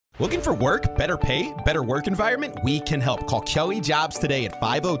Looking for work, better pay, better work environment? We can help. Call Kelly Jobs today at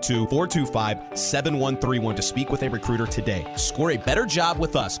 502-425-7131 to speak with a recruiter today. Score a better job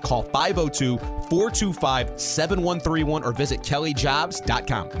with us. Call 502-425-7131 or visit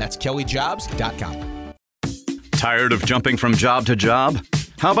kellyjobs.com. That's kellyjobs.com. Tired of jumping from job to job?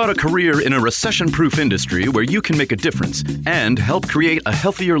 How about a career in a recession-proof industry where you can make a difference and help create a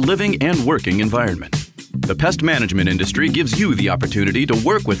healthier living and working environment? The pest management industry gives you the opportunity to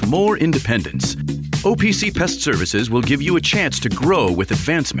work with more independence. OPC Pest Services will give you a chance to grow with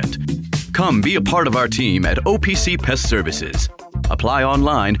advancement. Come be a part of our team at OPC Pest Services. Apply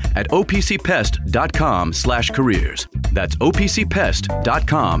online at opcpest.com/careers. That's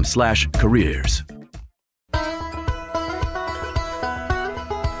opcpest.com/careers.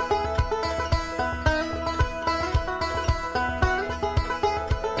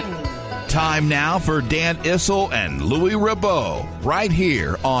 Time now for Dan Issel and Louis Rabot, right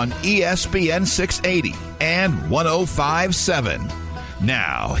here on ESPN 680 and 105.7.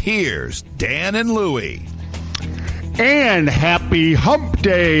 Now, here's Dan and Louis. And happy hump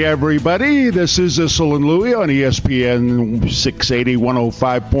day, everybody. This is Issel and Louis on ESPN 680,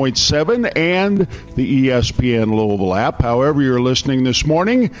 105.7 and the ESPN Louisville app. However you're listening this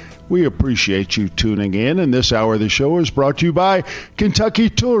morning, we appreciate you tuning in. And this hour of the show is brought to you by Kentucky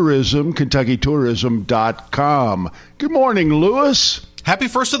Tourism, KentuckyTourism.com. Good morning, Louis. Happy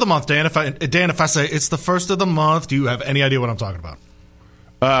first of the month, Dan. If I say it's the first of the month, do you have any idea what I'm talking about?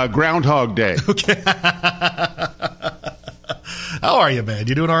 Groundhog Day. Okay. How are you, man?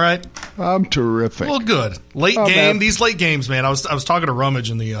 You doing all right? I'm terrific. Well, good. These late games, man. I was talking to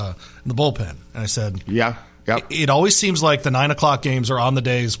Rummage in the bullpen, and I said, yeah. Yep. It always seems like the 9 o'clock games are on the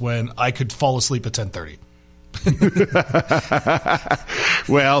days when I could fall asleep at 10:30.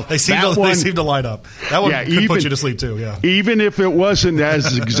 Well, they seem to line up. That one could put you to sleep too. Yeah. Even if it wasn't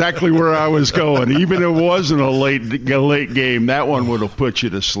as exactly where I was going, even if it wasn't a late game, that one would have put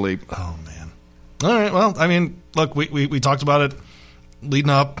you to sleep. Oh man. All right. Well, I mean, look, we talked about it leading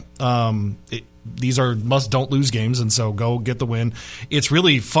up. These are must-don't lose games, and so go get the win. It's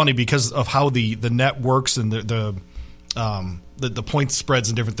really funny because of how the net works and the point spreads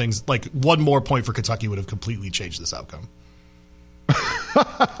and different things. Like one more point for Kentucky would have completely changed this outcome.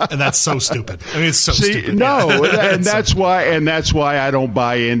 And that's so stupid. I mean, it's so stupid. No, and that's why I don't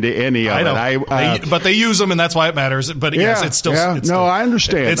buy into any of it. But they use them, and that's why it matters. But yes, it's still. Yeah. It's still, I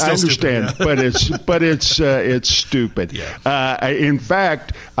understand. I understand. Stupid, but it's stupid. Yeah. In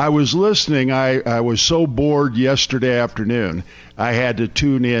fact, I was listening. I was so bored yesterday afternoon. I had to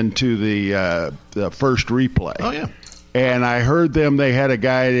tune in to the first replay. Oh yeah. And I heard them. They had a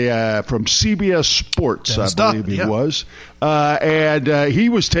guy from CBS Sports, I believe he was, and he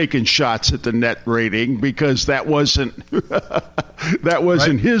was taking shots at the net rating because that wasn't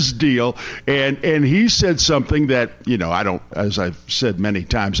his deal. And he said something that I don't, as I've said many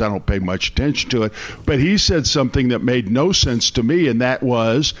times, I don't pay much attention to it. But he said something that made no sense to me, and that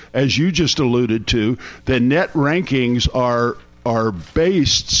was, as you just alluded to, the net rankings are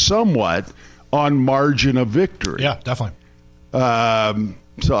based somewhat on margin of victory. Yeah, definitely.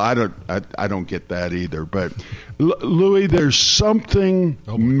 So I don't get that either. But Louis, there's something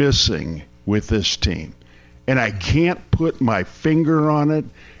missing with this team, and I can't put my finger on it.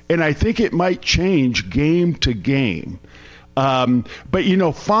 And I think it might change game to game. But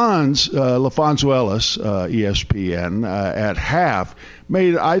LaFonso Ellis, ESPN, at half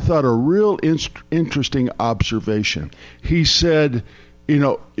made, I thought, a real interesting observation. He said,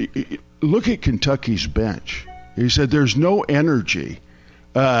 look at Kentucky's bench. He said there's no energy.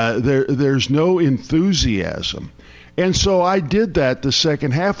 There's no enthusiasm. And so I did that the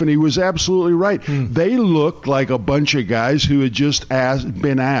second half, and he was absolutely right. They looked like a bunch of guys who had just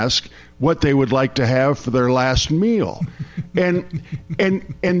been asked what they would like to have for their last meal. And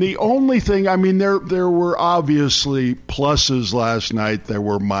the only thing, I mean, there were obviously pluses last night. There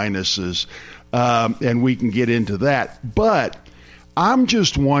were minuses, and we can get into that. But I'm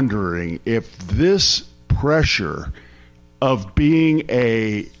just wondering if this pressure of being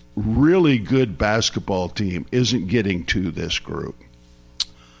a really good basketball team isn't getting to this group.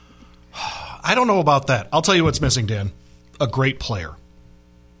 I don't know about that. I'll tell you what's missing, Dan. A great player.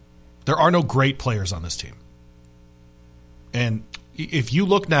 There are no great players on this team. And if you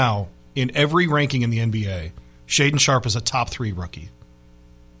look now in every ranking in the NBA, Shaedon Sharpe is a top 3 rookie.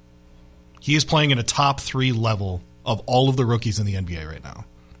 He is playing at a top 3 level of all of the rookies in the NBA right now.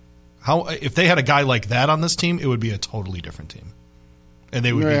 If they had a guy like that on this team, it would be a totally different team, and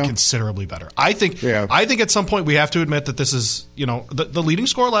they would be considerably better. I think at some point we have to admit that this is, the leading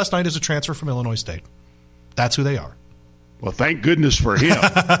scorer last night is a transfer from Illinois State. That's who they are. Well, thank goodness for him.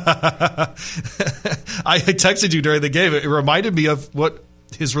 I texted you during the game. It reminded me of what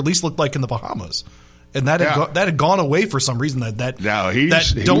his release looked like in the Bahamas. And that had gone away for some reason. That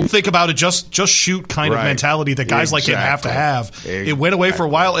don't think about it, just shoot kind of mentality that guys like him have to have. Exactly. It went away for a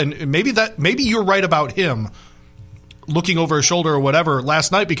while, and maybe you're right about him looking over his shoulder or whatever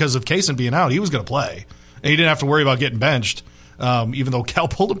last night because of Kaysen being out. He was going to play, and he didn't have to worry about getting benched, even though Cal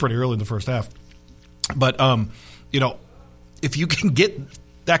pulled him pretty early in the first half. But if you can get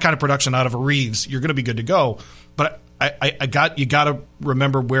that kind of production out of a Reeves, you're going to be good to go. But you got to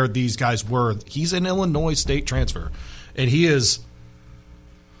remember where these guys were. He's an Illinois State transfer, and he's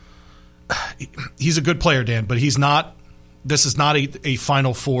a good player, Dan, but he's not. This is not a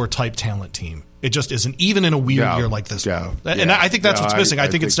Final Four type talent team. It just isn't, even in a weird year like this. And I think that's what's missing. I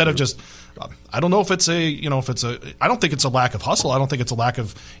think instead of just, I don't know if it's I don't think it's a lack of hustle. I don't think it's a lack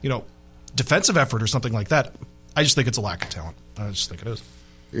of defensive effort or something like that. I just think it's a lack of talent. I just think it is.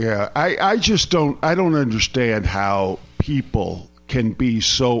 Yeah, I don't understand how people can be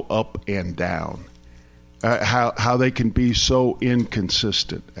so up and down, how they can be so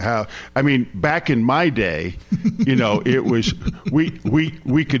inconsistent. Back in my day, it was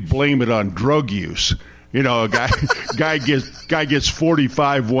we could blame it on drug use. A guy gets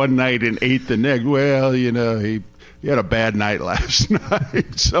 45 one night and 8 the next. Well, he had a bad night last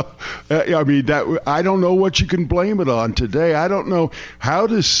night. So, I don't know what you can blame it on today. I don't know. How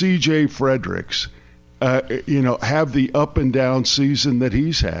does C.J. Fredericks, have the up and down season that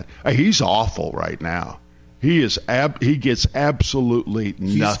he's had? He's awful right now. He gets absolutely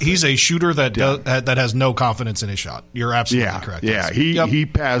nothing. He's a shooter that has no confidence in his shot. You're absolutely correct. Yeah, he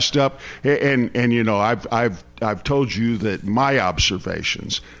passed up, and I've told you that my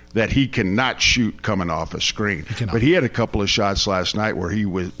observations that he cannot shoot coming off a screen. But he had a couple of shots last night where he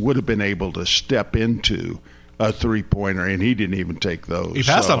would have been able to step into a three-pointer, and he didn't even take those. He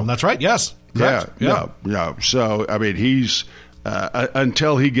passed on them. That's right. Yes. Correct. Yeah. So he's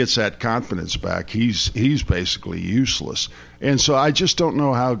until he gets that confidence back, he's basically useless. And so I just don't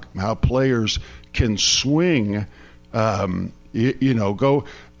know how players can swing.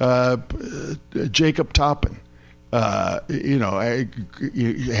 Jacob Toppin. Has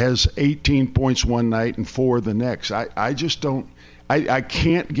 18 points one night and 4 the next. I just don't. I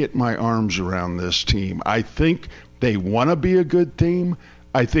can't get my arms around this team. I think they want to be a good team.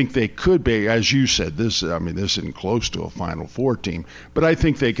 I think they could be, as you said. This isn't close to a Final Four team, but I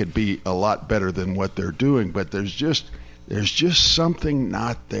think they could be a lot better than what they're doing. But there's just something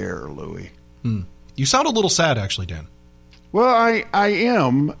not there, Louis. You sound a little sad, actually, Dan. Well, I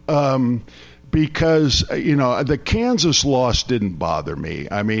am. Because, the Kansas loss didn't bother me.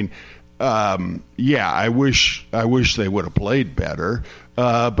 I wish they would have played better.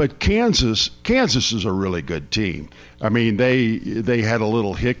 But Kansas is a really good team. They had a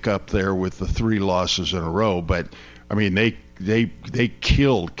little hiccup there with the 3 losses in a row, but they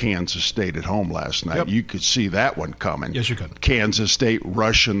killed Kansas State at home last night. Yep. You could see that one coming. Yes, you could. Kansas State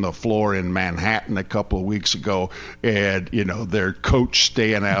rushing the floor in Manhattan a couple of weeks ago, and their coach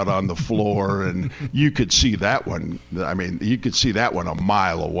staying out on the floor, and you could see that one. You could see that one a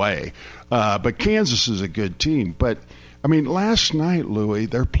mile away. But Kansas is a good team. But last night, Louis,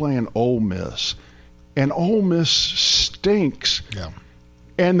 they're playing Ole Miss, and Ole Miss stinks. Yeah.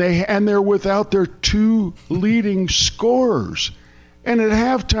 And they're without their 2 leading scorers, and at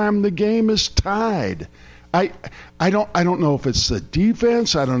halftime the game is tied. I don't know if it's the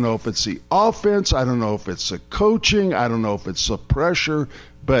defense. I don't know if it's the offense. I don't know if it's the coaching. I don't know if it's the pressure.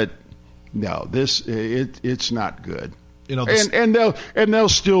 But no, it's not good. And they'll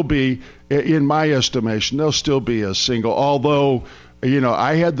still be, in my estimation, they'll still be a single. Although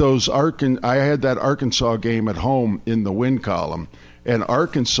I had that Arkansas game at home in the win column. And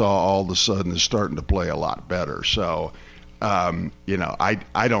Arkansas all of a sudden is starting to play a lot better. So, I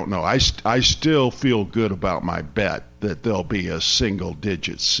don't know. I still feel good about my bet that they'll be a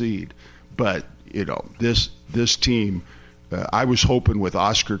single-digit seed. But, this team, I was hoping with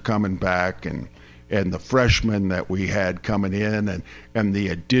Oscar coming back and the freshmen that we had coming in and the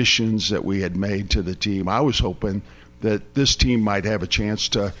additions that we had made to the team, I was hoping that this team might have a chance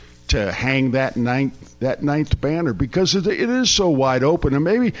to hang that ninth banner, because it is so wide open. And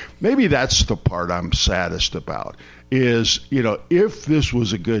maybe that's the part I'm saddest about is, if this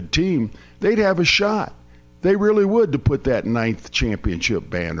was a good team, they'd have a shot. They really would, to put that 9th championship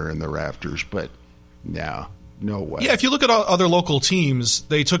banner in the rafters. But no way. Yeah, if you look at other local teams,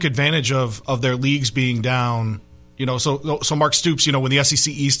 they took advantage of their leagues being down. So Mark Stoops, when the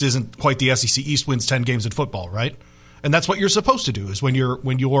SEC East isn't quite the SEC East, wins 10 games in football, right? And that's what you're supposed to do, is when you're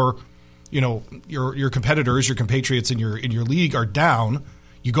your competitors, your compatriots in your league are down,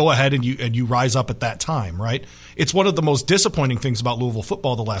 you go ahead and you rise up at that time, right? It's one of the most disappointing things about Louisville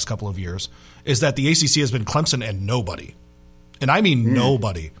football the last couple of years is that the ACC has been Clemson and nobody, and I mean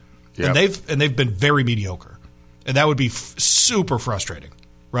nobody, Yep. and they've been very mediocre, and that would be super frustrating,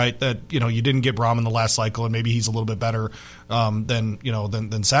 right? That you didn't get Braum in the last cycle, and maybe he's a little bit better than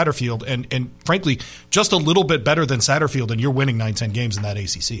Satterfield, and frankly, just a little bit better than Satterfield, and you're winning 9-10 games in that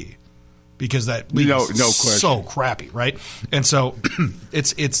ACC. Because that league is so crappy, right? And so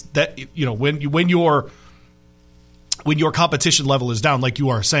it's that when your competition level is down, like you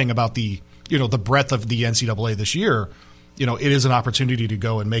are saying about the the breadth of the NCAA this year, it is an opportunity to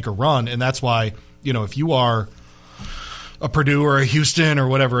go and make a run, and that's why if you are a Purdue or a Houston or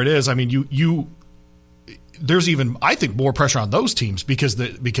whatever it is, I mean there's even I think more pressure on those teams because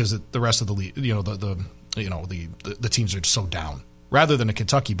the rest of the league, the teams are so down. Rather than a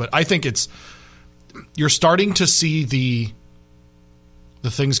Kentucky, but I think you're starting to see the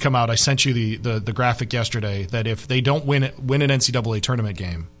things come out. I sent you the graphic yesterday that if they don't win an NCAA tournament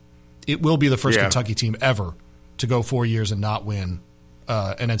game, it will be the first Kentucky team ever to go 4 years and not win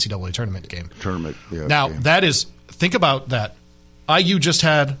an NCAA tournament game. That is, think about that. IU just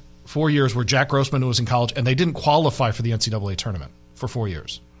had 4 years where Jack Grossman was in college and they didn't qualify for the NCAA tournament for 4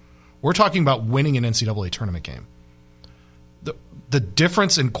 years. We're talking about winning an NCAA tournament game. The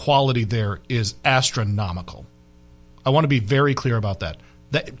difference in quality there is astronomical. I want to be very clear about that.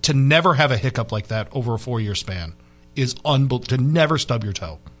 To never have a hiccup like that over a 4-year span is unbelievable. To never stub your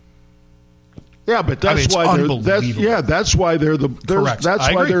toe. Yeah, but that's why they're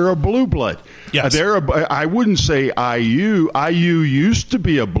a blue blood. Yes. I wouldn't say IU. IU used to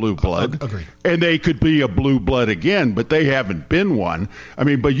be a blue blood. Agreed. And they could be a blue blood again, but they haven't been one. I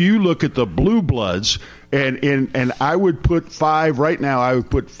mean, but you look at the blue bloods, and I would put 5 right now. I would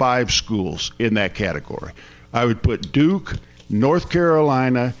put 5 schools in that category. I would put Duke, North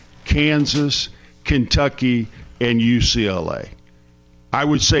Carolina, Kansas, Kentucky, and UCLA. I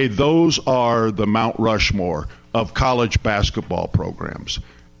would say those are the Mount Rushmore of college basketball programs.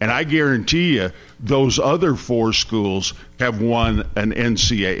 And I guarantee you those other 4 schools have won an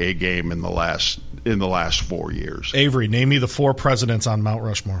NCAA game in the last 4 years. Avery, name me the 4 presidents on Mount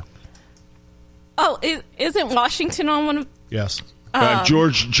Rushmore. Oh, isn't Washington on one of... Yes.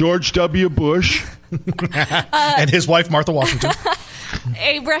 George W. Bush. And his wife, Martha Washington.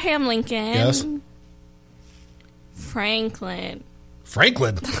 Abraham Lincoln. Yes. Franklin.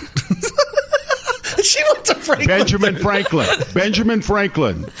 She went to Franklin. Benjamin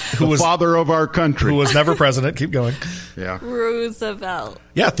Franklin, who was father of our country. Who was never president. Keep going. Yeah. Roosevelt.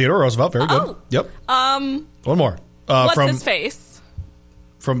 Yeah, Theodore Roosevelt. Very good. Oh. Yep. One more. What's his face?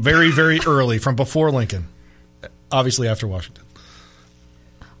 From very, very early, from before Lincoln. Obviously after Washington.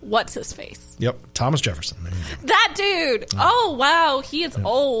 What's his face? Yep, Thomas Jefferson. That dude. Oh, wow. He is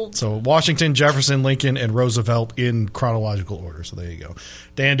old. So Washington, Jefferson, Lincoln, and Roosevelt in chronological order. So there you go.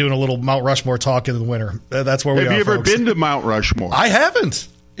 Dan doing a little Mount Rushmore talk in the winter. That's where we are, Have you ever folks. been to Mount Rushmore? I haven't.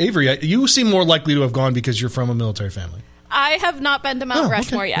 Avery, you seem more likely to have gone because you're from a military family. I have not been to Mount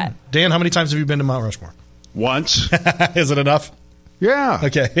Rushmore yet. Dan, how many times have you been to Mount Rushmore? Once. Is it enough? Yeah.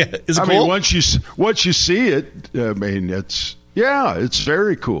 Okay. Is it cool? I mean, once you see it, I mean, it's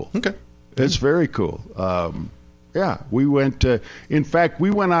very cool. Okay. It's very cool. We went. In fact, we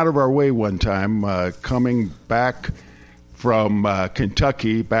went out of our way one time coming back from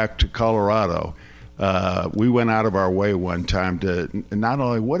Kentucky back to Colorado. We went out of our way one time to not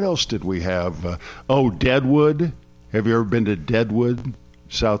only. What else did we have? Deadwood. Have you ever been to Deadwood,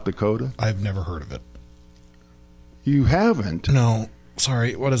 South Dakota? I've never heard of it. You haven't? No.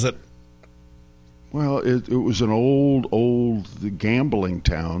 Sorry. What is it? Well, it was an old gambling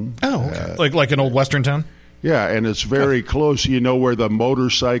town. Oh, okay. Like an old western town? Yeah, and it's very close. You know where the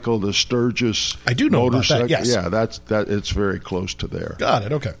Sturgis I do know motorcycle? about that, yes. Yeah, it's very close to there. Got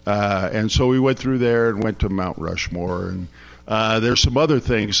it, okay. And so we went through there and went to Mount Rushmore. And there's some other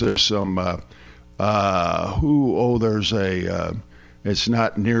things. There's some, there's a, it's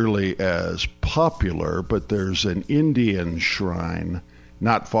not nearly as popular, but there's an Indian shrine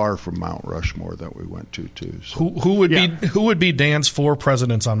not far from Mount Rushmore that we went to too. So, who would be Dan's 4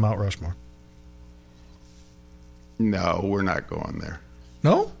 presidents on Mount Rushmore? No, we're not going there.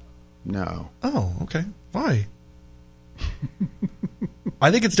 No? No. Oh, okay. Why?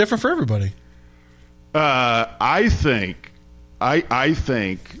 I think it's different for everybody. I think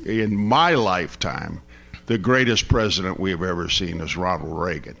in my lifetime, the greatest president we have ever seen is Ronald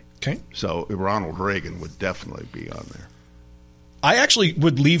Reagan. Okay. So Ronald Reagan would definitely be on there. I actually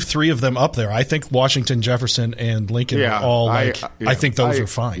would leave 3 of them up there. I think Washington, Jefferson, and Lincoln are all I think those are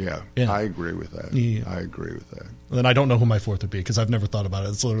fine. Yeah, I agree with that. Yeah. I agree with that. And then I don't know who my 4th would be because I've never thought about it.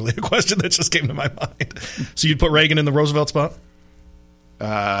 It's literally a question that just came to my mind. So you'd put Reagan in the Roosevelt spot?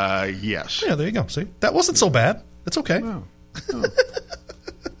 Yes. Yeah, there you go. See? That wasn't so bad. It's okay. No.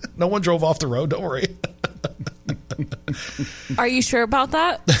 No one drove off the road. Don't worry. Are you sure about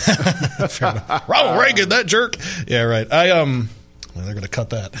that? Fair enough. Ronald Reagan, that jerk. Yeah, right. Well, they're going to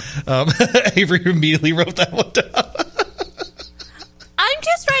cut that. Avery immediately wrote that one down. I'm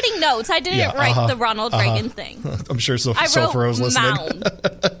just writing notes. I didn't write the Ronald Reagan thing. I'm sure I wrote Rose listening. Mound.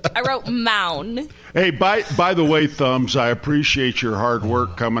 I wrote Mound. Hey, by the way, Thumbs, I appreciate your hard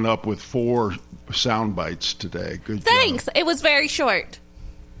work coming up with 4 sound bites today. Good Thanks. job. It was very short.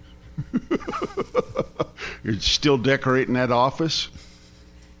 You're still decorating that office?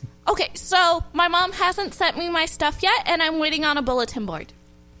 Okay, so my mom hasn't sent me my stuff yet, and I'm waiting on a bulletin board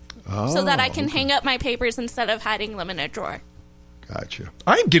so that I can hang up my papers instead of hiding them in a drawer. Gotcha.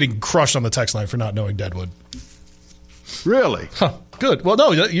 I'm getting crushed on the text line for not knowing Deadwood. Really? Huh, good. Well,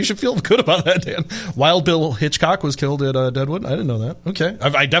 no, you should feel good about that, Dan. Wild Bill Hitchcock was killed at Deadwood. I didn't know that. Okay.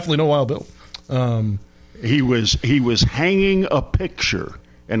 I definitely know Wild Bill. He was hanging a picture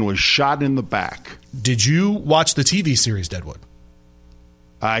and was shot in the back. Did you watch the TV series Deadwood?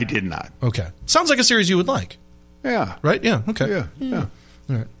 I did not. Okay. Sounds like a series you would like. Yeah. Right? Yeah. Okay. Yeah.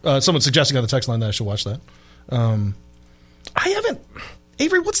 All right. Someone's suggesting on the text line that I should watch that. I haven't.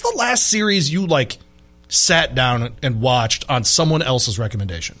 Avery, what's the last series you sat down and watched on someone else's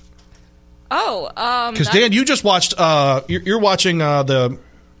recommendation? Because Dan, you just watched. You're watching the.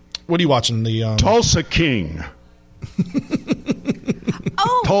 What are you watching? The Tulsa King.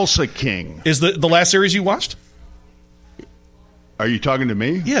 Tulsa King. Is the last series you watched? Are you talking to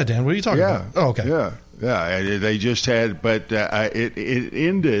me? Yeah, Dan. What are you talking about? Oh, okay. Yeah. They just had, but it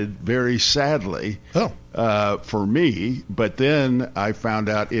ended very sadly. For me. But then I found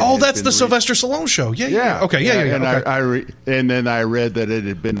out. That's the Sylvester Stallone show. Yeah. Okay. Yeah. And then I read that it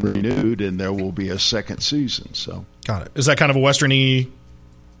had been renewed, and there will be a second season. So got it. Is that kind of a Western-y?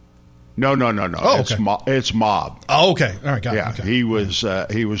 No. Oh, okay. It's Mob. Oh, okay. All right, got it. Yeah, Okay. he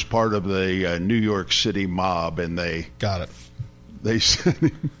was part of the New York City mob, and they got it. They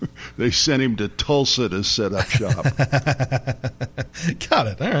sent him to Tulsa to set up shop. Got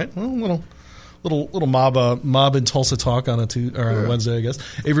it. All right. Well, little mob in Tulsa talk on a Wednesday, I guess.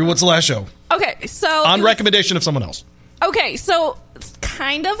 Avery, what's the last show? Okay, so on recommendation of someone else. Okay, so it's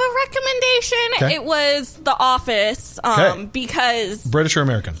kind of a recommendation. Okay. It was The Office because British or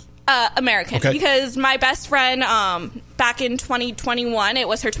American? American. Okay. Because my best friend back in 2021, it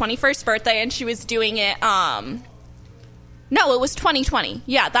was her 21st birthday, and she was doing it. No, it was 2020.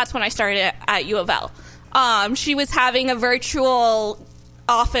 Yeah, that's when I started at U of L. She was having a virtual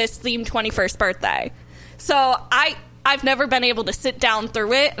Office-themed 21st birthday. So I've never been able to sit down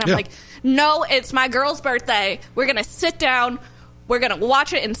through it. And I'm like, no, it's my girl's birthday. We're going to sit down. We're going to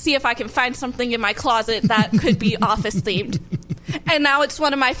watch it and see if I can find something in my closet that could be Office-themed. And now it's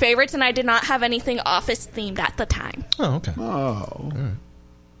one of my favorites, and I did not have anything Office-themed at the time. Oh, okay. Oh. All right.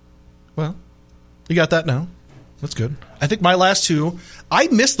 Well, you got that now. That's good. I think my last two, I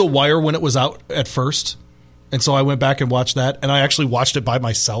missed The Wire when it was out at first. And so I went back and watched that, and I actually watched it by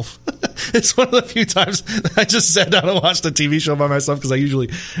myself. It's one of the few times that I just sat down and watched a TV show by myself because I usually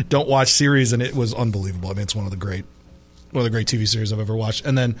don't watch series, and it was unbelievable. I mean, it's one of the great TV series I've ever watched.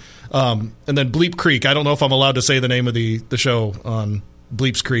 And then Bleep Creek. I don't know if I'm allowed to say the name of the show on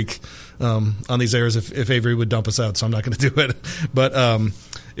Bleeps Creek on these airs if Avery would dump us out, so I'm not going to do it. But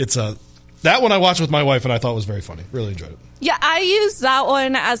it's that one I watched with my wife, and I thought was very funny. Really enjoyed it. Yeah, I use that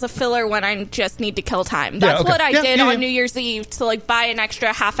one as a filler when I just need to kill time. That's what I did on New Year's Eve to buy an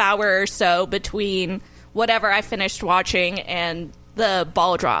extra half hour or so between whatever I finished watching and the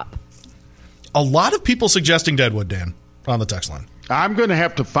ball drop. A lot of people suggesting Deadwood, Dan, on the text line. I'm going to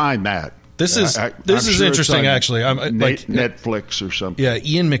have to find that. This is sure interesting, actually. I'm Netflix or something. Yeah,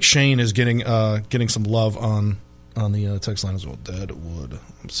 Ian McShane is getting some love on the text line as well. Deadwood.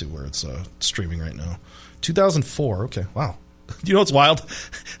 Let's see where it's streaming right now. 2004. Okay, wow. You know what's wild?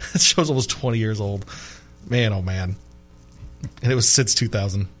 It show's almost 20 years old. Man, oh man. And it was since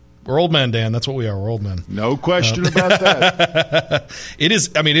 2000. We're old men, Dan. That's what we are. We're old men. No question about that. It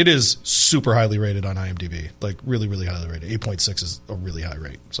is super highly rated on IMDb. Really, really highly rated. 8.6 is a really high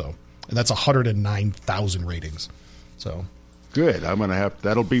rate. So, and that's 109,000 ratings. So good.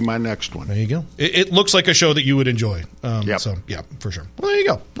 That'll be my next one. There you go. It looks like a show that you would enjoy. Yep. So, yeah, for sure. Well, there you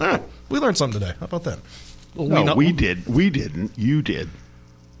go. All right. We learned something today. How about that? No, we did. We didn't. You did.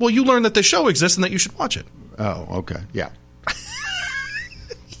 Well, you learned that this show exists and that you should watch it. Oh, okay. Yeah.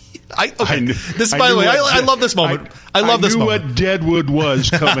 By the way, I love this moment. I love this moment. I knew what Deadwood was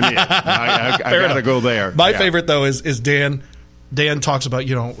coming in. I got to go there. My favorite, though, is Dan. Dan talks about,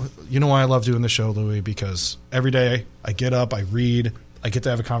 you know why I love doing the show, Louis, because every day I get up, I read, I get to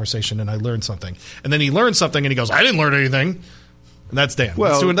have a conversation, and I learn something. And then he learns something, and he goes, I didn't learn anything. And that's Dan.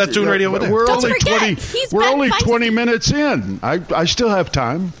 Well, that's doing radio with Dan. We're only 20 minutes in. I still have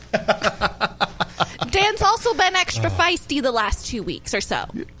time. Dan's also been extra feisty the last 2 weeks or so.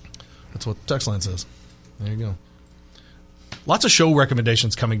 That's what text line says. There you go. Lots of show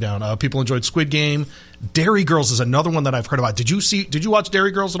recommendations coming down. People enjoyed Squid Game. Dairy Girls is another one that I've heard about. Did you watch Dairy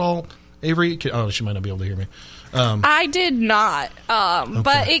Girls at all, Avery? Oh, she might not be able to hear me. I did not, okay.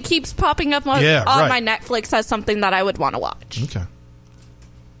 But it keeps popping up on my Netflix as something that I would want to watch. Okay.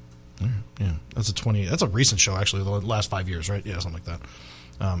 Yeah, that's a recent show, actually, the last 5 years, right? Yeah, something like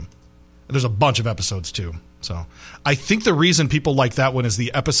that. There's a bunch of episodes, too. So I think the reason people like that one is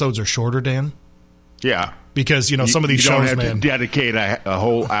the episodes are shorter, Dan. Yeah. Because, some of these shows, don't have to dedicate a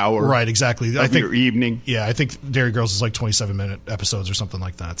whole hour. Right, exactly. I think your evening. Yeah, I think Dairy Girls is like 27-minute episodes or something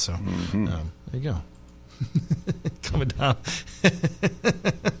like that. So there you go. Coming down.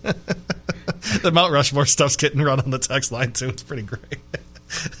 The Mount Rushmore stuff's getting run on the text line, too. It's pretty great.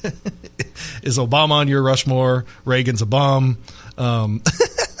 Is Obama on your Rushmore? Reagan's a bum. That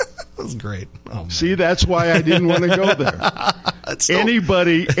was great. Oh, see, that's why I didn't want to go there.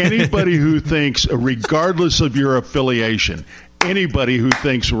 Anybody who thinks, regardless of your affiliation, anybody who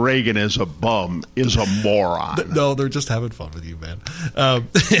thinks Reagan is a bum is a moron. No, they're just having fun with you, man.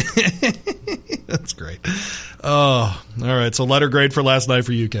 That's great. Oh, all right. So letter grade for last night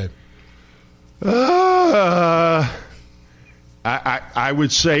for UK. I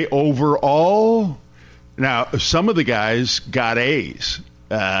would say overall. Now, some of the guys got A's.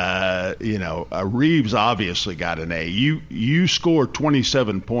 Reeves obviously got an A. You scored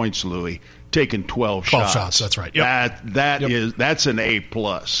 27 points, Louis, taking 12 shots. 12 shots, that's right. Yep. That's an A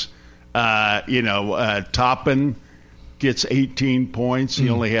plus. Toppin gets 18 points. He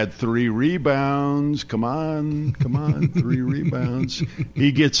only had 3 rebounds. Come on, 3 rebounds.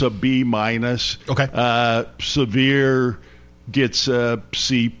 He gets a B minus. Okay. Severe gets a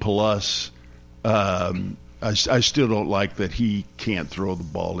C plus. I still don't like that he can't throw the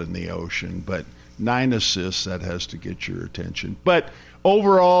ball in the ocean, but 9 assists, that has to get your attention. But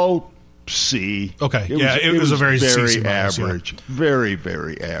overall, C. Okay, it was a very average. Yeah. Very,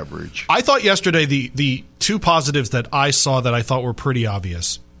 very average. I thought yesterday the two positives that I saw that I thought were pretty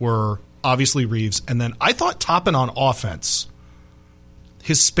obvious were obviously Reeves, and then I thought Toppin on offense,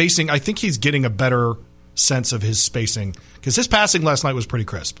 his spacing, I think he's getting a better sense of his spacing because his passing last night was pretty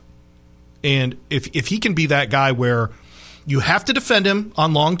crisp. And if he can be that guy where you have to defend him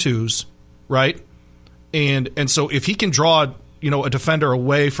on long twos, right? And so if he can draw, a defender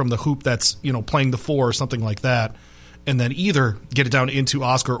away from the hoop that's, playing the 4 or something like that, and then either get it down into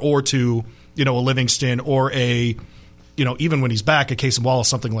Oscar or to, a Livingston or a, even when he's back, a Casey Wallace,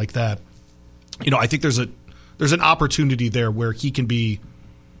 something like that. I think there's an opportunity there where he can be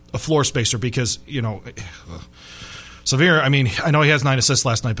a floor spacer because, Severe, I know he has 9 assists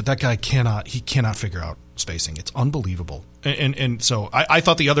last night, but that guy cannot figure out spacing. It's unbelievable. And so I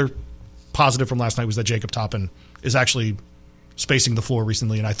thought the other positive from last night was that Jacob Toppin is actually spacing the floor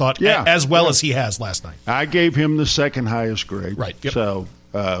recently, and I thought as well as he has last night. I gave him the second highest grade. Right. Yep. So,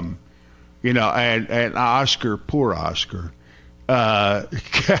 and Oscar, poor Oscar,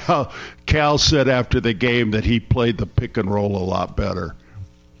 Cal said after the game that he played the pick and roll a lot better.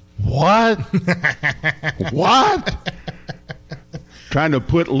 What? What? Trying to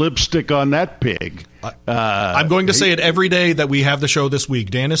put lipstick on that pig. I'm going to say it every day that we have the show this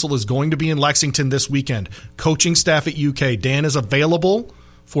week. Dan Issel is going to be in Lexington this weekend. Coaching staff at UK. Dan is available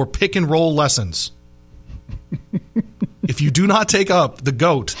for pick and roll lessons. If you do not take up the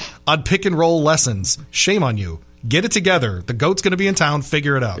GOAT on pick and roll lessons, shame on you. Get it together. The GOAT's going to be in town.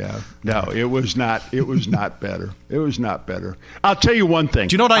 Figure it out. Yeah. No, it was not better. It was not better. I'll tell you one thing.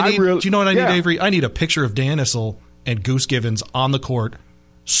 Do you know what I need? Do you know what I need, Avery? I need a picture of Dan Issel and Goose Givens on the court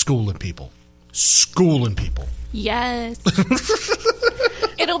schooling people. Yes.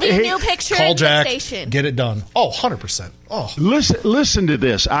 It'll be a new picture call at Jack, the station. Get it done. Oh, 100%. Oh. Listen to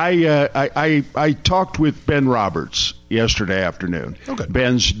this. I talked with Ben Roberts yesterday afternoon. Okay.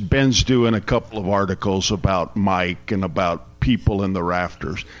 Ben's doing a couple of articles about Mike and about people in the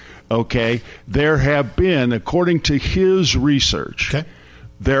rafters. Okay. There have been, according to his research,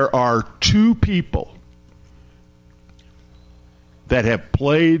 there are 2 people that have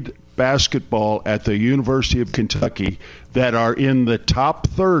played basketball at the University of Kentucky that are in the top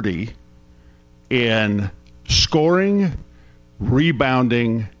 30 in scoring,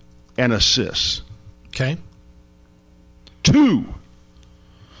 rebounding, and assists. Okay. 2.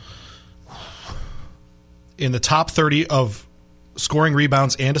 In the top 30 of scoring,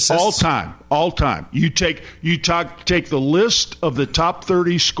 rebounds, and assists? All time. You take the list of the top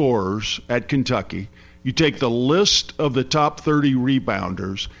 30 scorers at Kentucky. You take the list of the top 30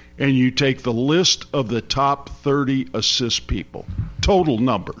 rebounders, and you take the list of the top 30 assist people. Total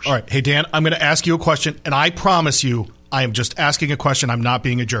numbers. All right. Hey, Dan, I'm going to ask you a question, and I promise you I am just asking a question. I'm not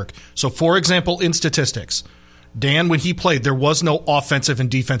being a jerk. So, for example, in statistics, Dan, when he played, there was no offensive and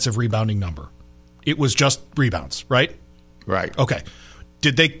defensive rebounding number. It was just rebounds, right? Right. Okay.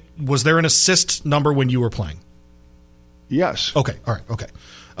 Was there an assist number when you were playing? Yes. Okay. All right. Okay.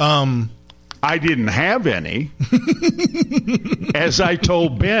 I didn't have any. As I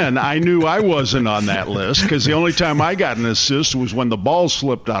told Ben, I knew I wasn't on that list because the only time I got an assist was when the ball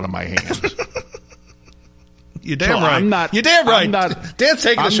slipped out of my hands. You're damn right. You're damn right. Dan's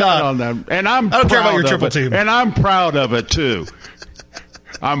taking a shot on them, and I don't care about your triple team, and I'm proud of it too.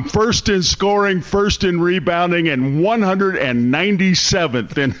 I'm first in scoring, first in rebounding, and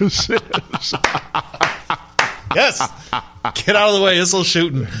 197th in assists. Yes. Get out of the way. Issel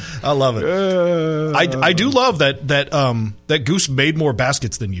shooting. I love it. I do love that Goose made more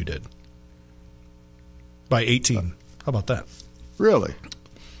baskets than you did. By 18. How about that? Really?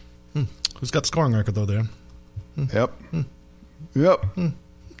 Who's got the scoring record, though, Dan? Yep. Yep.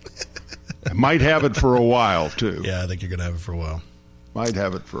 I might have it for a while, too. Yeah, I think you're going to have it for a while. Might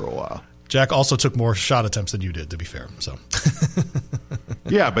have it for a while. Jack also took more shot attempts than you did, to be fair. So.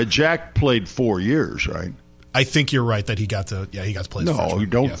 Yeah, but Jack played 4 years, right? I think you're right that he got to play. No, you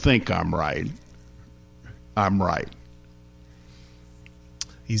don't think I'm right. I'm right.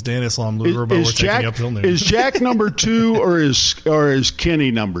 He's Dan Islam, Lou Robo. We're taking up till noon. Is Jack number 2 or is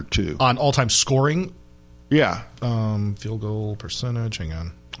Kenny number 2? On all-time scoring? Yeah. Field goal percentage. Hang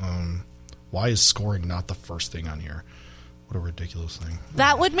on. Why is scoring not the first thing on here? What a ridiculous thing.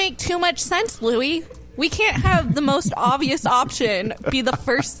 That would make too much sense, Louie. We can't have the most obvious option be the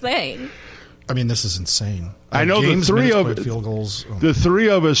first thing. I mean, this is insane. I know Games, the three of field goals. The three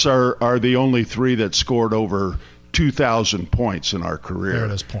of us are the only 3 that scored over 2,000 points in our career. There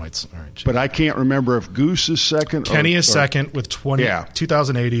it is, points. All right, but I can't remember if Goose is second. Kenny is second with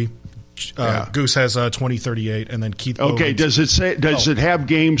 2,080. Goose has 2038, and then Keith. Okay, Logan's, does it have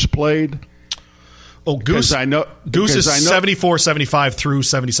games played? Oh, Goose. I know Goose is 74, 75 through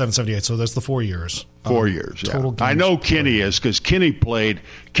 77, 78. So that's the 4 years. 4 years. Yeah. Total games. I know Kenny is because Kenny played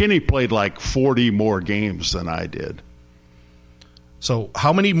like 40 more games than I did. So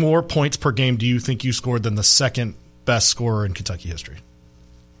how many more points per game do you think you scored than the second best scorer in Kentucky history?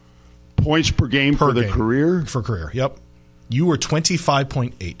 Points per game for the career? For career, yep. You were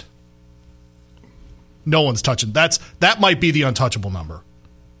 25.8. No one's touching. That might be the untouchable number.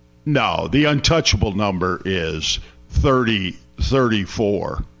 No, the untouchable number is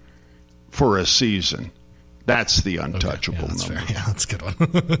 34 for a season. That's the untouchable that's number. Fair. Yeah, that's a good one.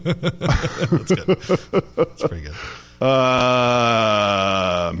 That's good. That's pretty good.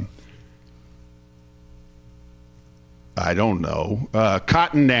 I don't know.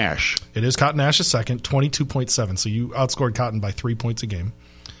 Cotton Nash. It is Cotton Nash is second, 22.7. So you outscored Cotton by 3 points a game.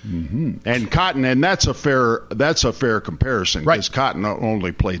 Mm-hmm. And Cotton, and that's a fair comparison, right? Because Cotton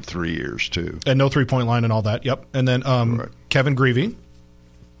only played 3 years too, and no 3-point line and all that. Yep. And then Kevin Greavy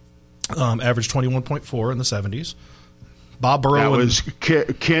averaged 21.4 in the 70s. Bob Burrow was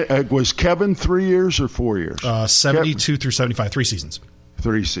Kevin 3 years or 4 years? 72 through 75, 3 seasons.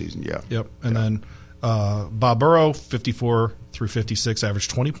 3 seasons, yeah. Yep. And then Bob Burrow 54 through 56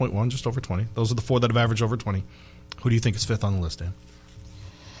 averaged 20.1, just over 20. Those are the 4 that have averaged over 20. Who do you think is fifth on the list, Dan?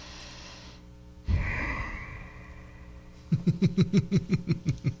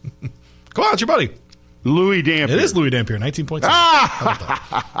 Come on, it's your buddy. Louis Dampier. It is Louis Dampier,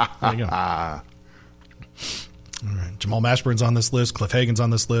 19.7. There you go. All right. Jamal Mashburn's on this list. Cliff Hagan's on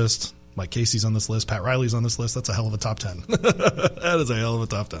this list. Mike Casey's on this list. Pat Riley's on this list. That's a hell of a top 10. That is a hell of a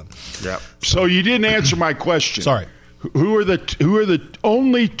top 10. Yeah. So you didn't answer my question. Sorry. Who are the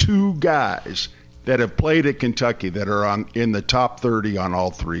only 2 guys that have played at Kentucky that are in the top 30 on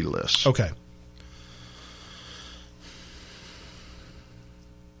all 3 lists? Okay.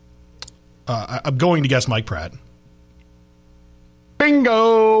 I'm going to guess Mike Pratt.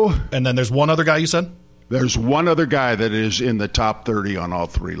 Bingo! And then there's one other guy you said? There's one other guy that is in the top 30 on all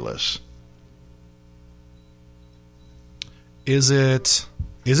 3 lists. Is it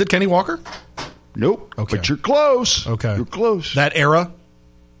Kenny Walker? Nope. Okay. But you're close. Okay. You're close. That era?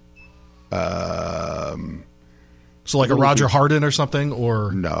 So like a Roger Harden or something?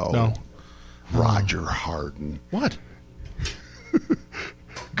 Or No. Roger Harden. What?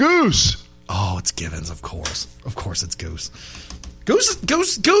 Goose. Oh, it's Givens, of course. Of course it's Goose. Goose.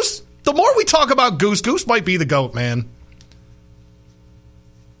 The more we talk about Goose might be the GOAT, man.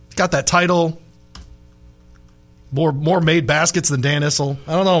 Got that title. More made baskets than Dan Issel.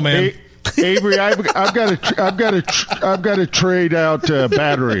 I don't know, man. Avery, I've got to trade out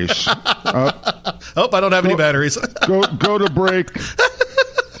batteries. I don't have any batteries. go to break.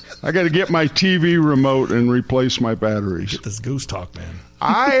 I got to get my TV remote and replace my batteries. Get this Goose talk, man.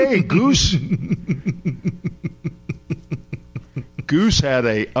 Goose. Goose had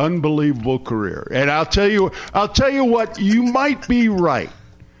an unbelievable career, and I'll tell you what. You might be right,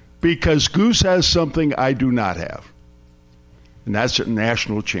 because Goose has something I do not have, and that's a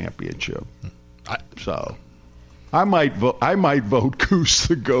national championship. So, I might vote Goose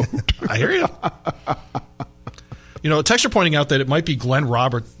the GOAT. I hear you. A texture pointing out that it might be Glenn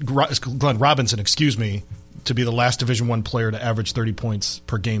Robinson, to be the last Division I player to average 30 points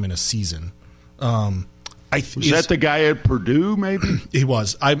per game in a season. Was that the guy at Purdue? Maybe he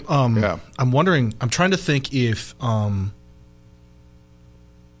was. I'm wondering. I'm trying to think if Antoine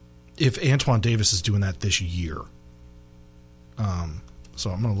Davis is doing that this year. So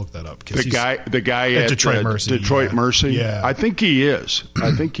I'm going to look that up. The guy at Detroit Mercy. Detroit Mercy. Yeah, I think he is.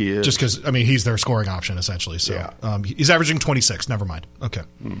 Just because he's their scoring option essentially. So he's averaging 26. Never mind. Okay.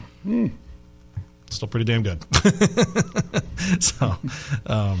 Mm-hmm. Still pretty damn good. So,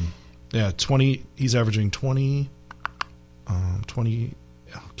 20. He's averaging 20. 20.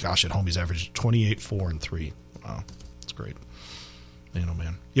 Oh, gosh, at home he's averaging 28, 4, and 3. Wow, that's great.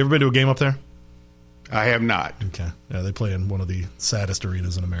 Man. You ever been to a game up there? I have not. Okay. Yeah, they play in one of the saddest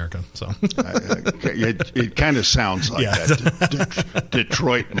arenas in America. So it kind of sounds like that.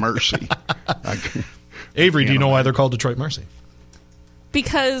 Detroit Mercy. Avery, do you know why they're called Detroit Mercy?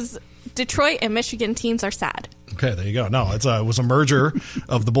 Because Detroit and Michigan teams are sad. Okay, there you go. No, it was a merger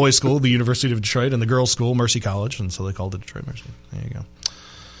of the boys' school, the University of Detroit, and the girls' school, Mercy College, and so they called it Detroit Mercy. There you go.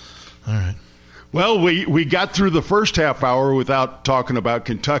 All right. Well, we got through the first half hour without talking about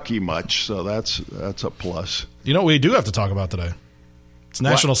Kentucky much, so that's a plus. You know what we do have to talk about today? It's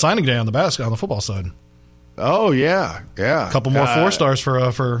National Signing Day on the football side. Oh yeah. A couple more 4-stars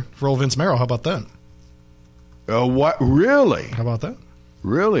for old Vince Merrill. How about that? What really? How about that?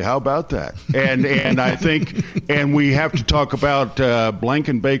 Really? How about that? And I think, and we have to talk about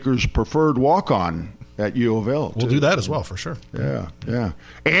Blankenbaker's preferred walk-on at U of L. We'll do that as well, for sure. Yeah.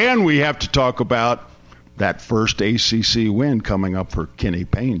 And we have to talk about that first ACC win coming up for Kenny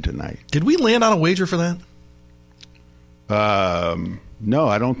Payne tonight. Did we land on a wager for that? No,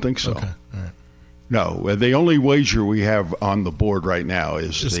 I don't think so. Okay, all right. No, the only wager we have on the board right now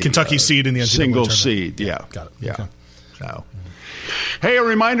is the Kentucky seed in the NCAA single tournament. Seed. Yeah, got it. Yeah. Okay. So. Hey, a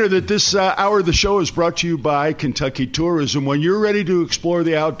reminder that this hour of the show is brought to you by Kentucky Tourism. When you're ready to explore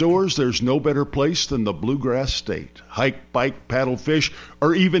the outdoors, there's no better place than the Bluegrass State. Hike, bike, paddle, fish,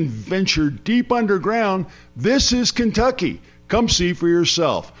 or even venture deep underground. This is Kentucky. Come see for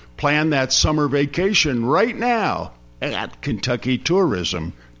yourself. Plan that summer vacation right now at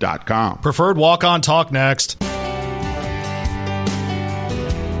KentuckyTourism.com. Preferred walk-on talk next.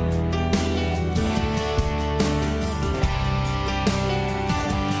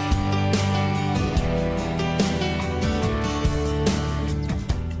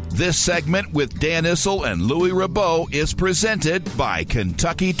 This segment with Dan Issel and Louis Rabot is presented by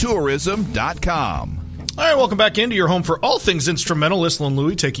KentuckyTourism.com. All right, welcome back into your home for all things instrumental. Issel and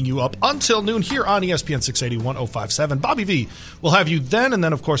Louis taking you up until noon here on ESPN 680 1057. Bobby V will have you then, and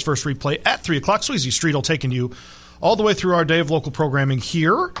then, of course, first replay at 3 o'clock. Sweezy Streetel taking you all the way through our day of local programming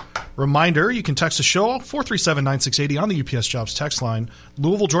here. Reminder, you can text the show 437-9680 on the UPS Jobs text line.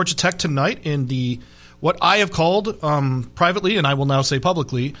 Louisville, Georgia Tech tonight in the what I have called privately, and I will now say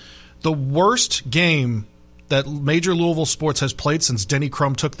publicly, the worst game that Major Louisville sports has played since Denny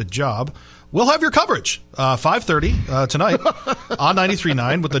Crum took the job. We'll have your coverage 5:30 tonight on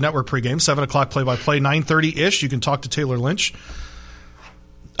 93.9 with the network pregame, 7 o'clock play-by-play, 9:30-ish. You can talk to Taylor Lynch.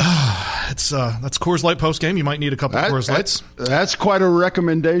 That's Coors Light postgame. You might need a couple of Coors Lights. That's quite a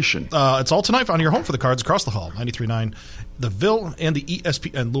recommendation. It's all tonight on your home for the Cards across the hall. 93.9, the Ville and the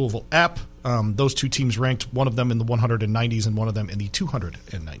ESPN Louisville app. Those two teams ranked, one of them in the 190s and one of them in the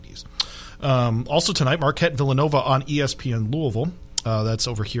 290s. Also tonight, Marquette Villanova on ESPN Louisville. That's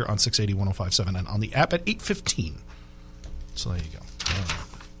over here on 680 1057 and on the app at 8:15. So there you go.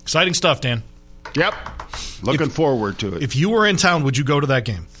 Exciting stuff, Dan. Yep. Looking forward to it. If you were in town, would you go to that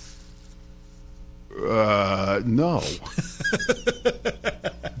game? No.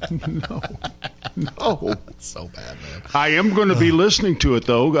 No. It's so bad, man. I am going to be listening to it,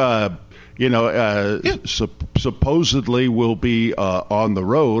 though. supposedly we'll be on the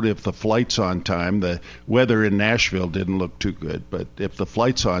road if the flight's on time. The weather in Nashville didn't look too good, but if the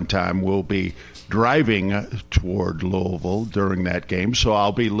flight's on time, we'll be driving toward Louisville during that game. So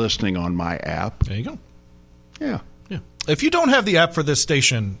I'll be listening on my app. There you go. Yeah. If you don't have the app for this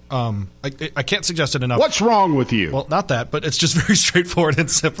station, I can't suggest it enough. What's wrong with you? Well, not that, but it's just very straightforward and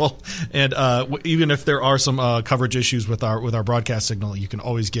simple. And even if there are some coverage issues with our broadcast signal, you can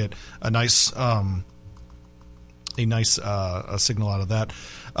always get a nice signal out of that.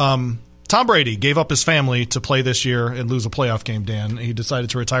 Tom Brady gave up his family to play this year and lose a playoff game, Dan. He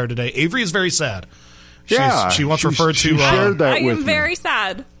decided to retire today. Avery is very sad. She once referred to... shared that I with am very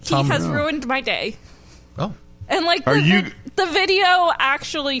sad. He has ruined my day. Oh. And the video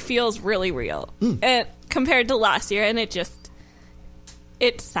actually feels really real compared to last year, and it's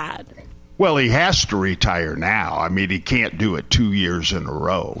sad. Well, he has to retire now. I mean, he can't do it 2 years in a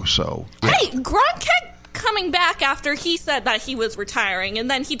row. So hey, Gronk kept coming back after he said that he was retiring,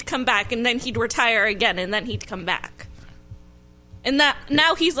 and then he'd come back, and then he'd retire again, and then he'd come back. And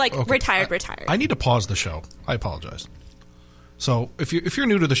now he's like retired. I need to pause the show. I apologize. So if you're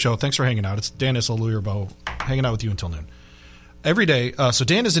new to the show, thanks for hanging out. It's Dan Issel, Louis Rebow, hanging out with you until noon. Every day, so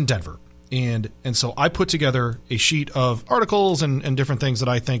Dan is in Denver, and so I put together a sheet of articles and different things that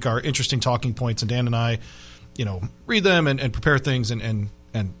I think are interesting talking points, and Dan and I, read them and prepare things and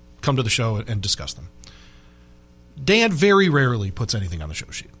come to the show and discuss them. Dan very rarely puts anything on the show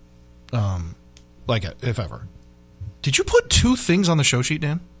sheet, like if ever. Did you put 2 things on the show sheet,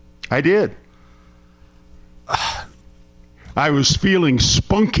 Dan? I did. I was feeling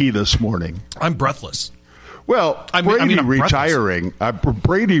spunky this morning. I'm breathless. Well, Brady retiring.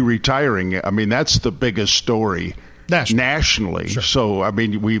 Brady retiring. I mean, that's the biggest story nationally. Sure. So, I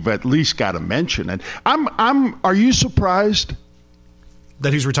mean, we've at least got to mention it. Are you surprised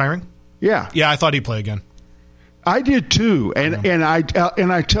that he's retiring? Yeah. Yeah, I thought he'd play again. I did too, and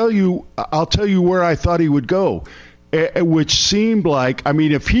I'll tell you where I thought he would go, which seemed like, I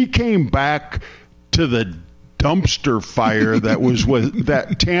mean, if he came back to the dumpster fire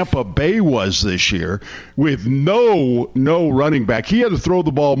that Tampa Bay was this year with no running back. He had to throw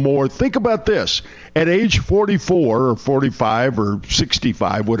the ball more. Think about this. At age 44 or 45 or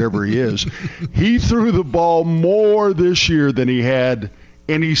 65, whatever he is, he threw the ball more this year than he had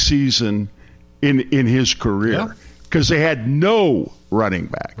any season in his career because they had no running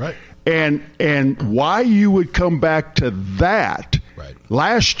back. Right. And why you would come back to that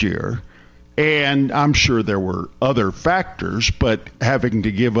last year, and I'm sure there were other factors, but having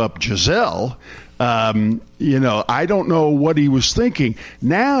to give up Giselle, I don't know what he was thinking.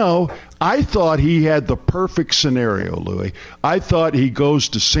 Now, I thought he had the perfect scenario, Louis. I thought he goes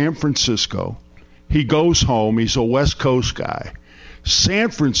to San Francisco. He goes home. He's a West Coast guy. San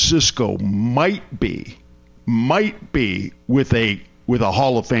Francisco might be with a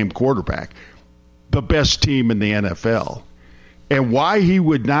Hall of Fame quarterback, the best team in the NFL. And why he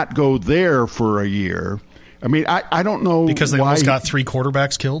would not go there for a year, I mean, I don't know. Because they almost got 3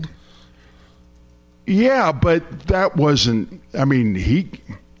 quarterbacks killed? Yeah, but that wasn't – I mean,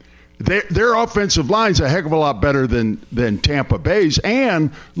 their offensive line's a heck of a lot better than Tampa Bay's.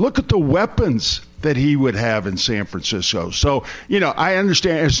 And look at the weapons that he would have in San Francisco. So, I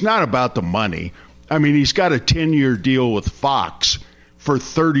understand it's not about the money. I mean, he's got a 10-year deal with Fox for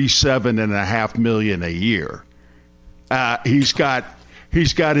 $37.5 million a year. He's got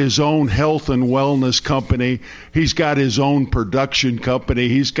his own health and wellness company. He's got his own production company.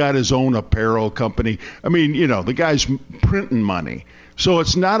 He's got his own apparel company. I mean, the guy's printing money. So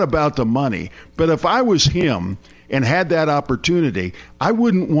it's not about the money. But if I was him and had that opportunity, I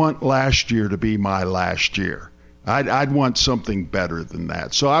wouldn't want last year to be my last year. I'd want something better than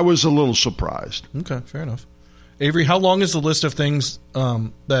that. So I was a little surprised. Okay, fair enough. Avery, how long is the list of things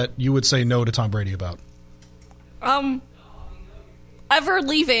that you would say no to Tom Brady about? Ever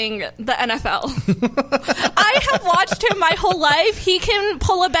leaving the NFL. I have watched him my whole life. He can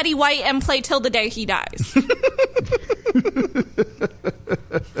pull a Betty White and play till the day he dies.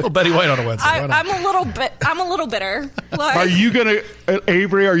 Well, Betty White on a Wednesday. I'm a little bitter. Like, are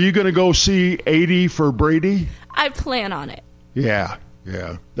you gonna go see 80 for Brady? I plan on it. Yeah,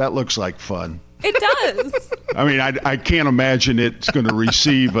 that looks like fun. It does. I mean, I can't imagine it's going to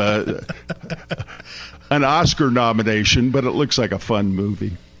receive an Oscar nomination, but it looks like a fun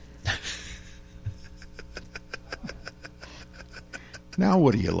movie. Now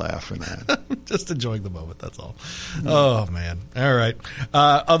what are you laughing at? Just enjoying the moment, that's all. Oh, man. All right.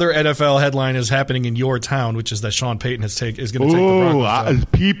 Other NFL headline is happening in your town, which is that Sean Payton is going to take the Broncos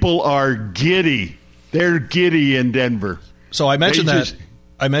job. People are giddy. They're giddy in Denver. So I mentioned that.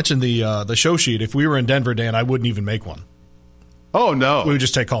 I mentioned the show sheet. If we were in Denver, Dan, I wouldn't even make one. Oh no, we would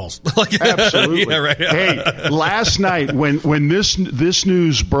just take calls. Absolutely. Yeah, right. Hey, last night when this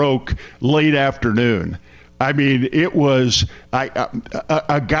news broke late afternoon, I mean, it was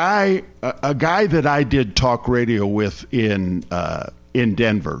a guy that I did talk radio with in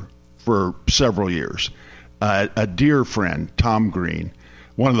Denver for several years, a dear friend, Tom Green,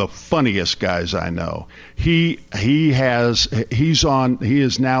 one of the funniest guys I know. He is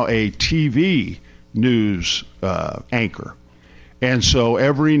now a TV news anchor. And so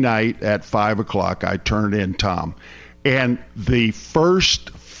every night at 5 o'clock, I turned in Tom. And the first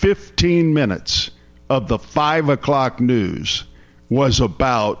 15 minutes of the 5 o'clock news was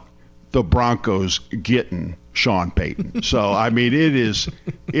about the Broncos getting Sean Payton. So, I mean, it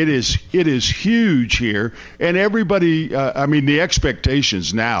is huge here. And everybody, the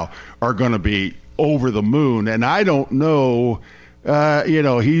expectations now are going to be over the moon. And I don't know,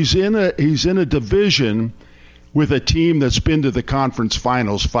 he's in a division with a team that's been to the conference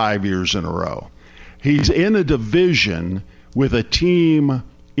finals 5 years in a row. He's in a division with a team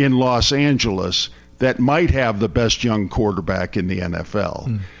in Los Angeles that might have the best young quarterback in the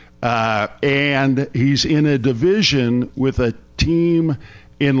NFL. And he's in a division with a team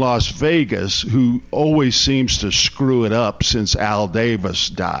in Las Vegas who always seems to screw it up since Al Davis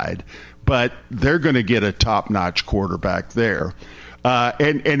died. But they're going to get a top-notch quarterback there.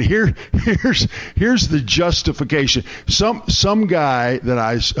 And here's the justification. Some guy that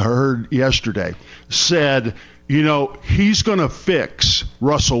I heard yesterday said, he's going to fix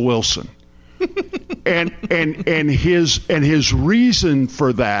Russell Wilson, and his reason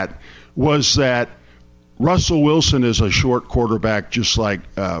for that was that Russell Wilson is a short quarterback, just like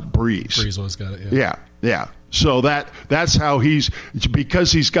Breeze. Breeze always got it. Yeah. So that's how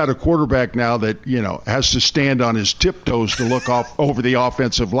because he's got a quarterback now that has to stand on his tiptoes to look off over the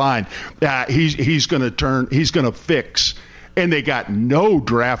offensive line. He's going to fix, and they got no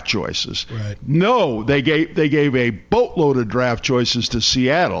draft choices. Right. No, they gave a boatload of draft choices to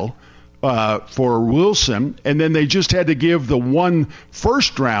Seattle for Wilson, and then they just had to give the one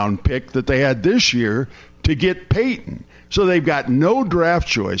first-round pick that they had this year to get Peyton. So they've got no draft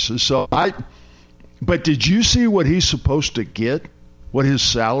choices. But did you see what he's supposed to get? What his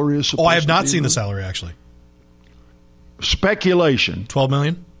salary is supposed to be? I have not seen the salary, actually. Speculation. $12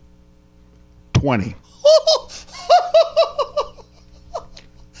 million? 20.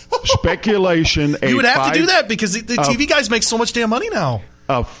 Speculation. You would have to do that because the TV guys make so much damn money now.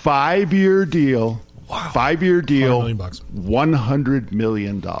 A 5-year deal. Wow. 5-year deal. $100 million. $100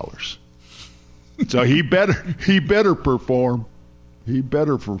 million. So he better perform. He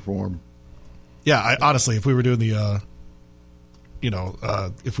better perform. Yeah, honestly, if we were doing the,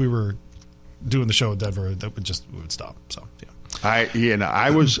 if we were doing the show in Denver, that would stop. So yeah.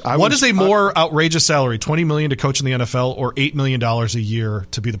 What is a more outrageous salary? $20 million to coach in the NFL, or $8 million a year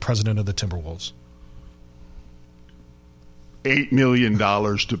to be the president of the Timberwolves? $8 million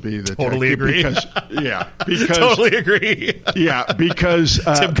to be the totally agree. Because totally agree. Yeah, because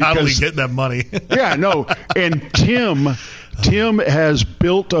Tim Connolly getting that money. Yeah, no, and Tim has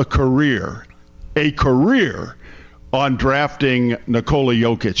built a career on drafting Nikola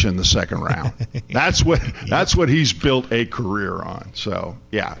Jokic in the second round. That's what he's built a career on. So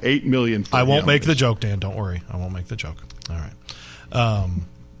yeah, $8 million. I won't make the joke, Dan. Don't worry, I won't make the joke. All right.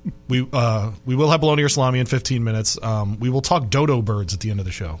 We will have bologna or salami in 15 minutes. We will talk dodo birds at the end of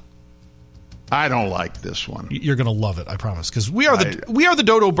the show. I don't like this one. You're going to love it, I promise, because we are the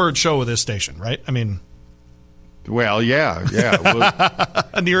dodo bird show of this station, right? I mean. Well, yeah.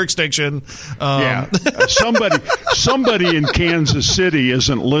 Near extinction. Yeah, somebody in Kansas City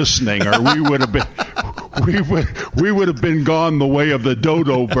isn't listening, or we would have been gone the way of the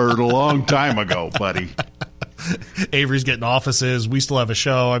dodo bird a long time ago, buddy. Avery's getting offices. We still have a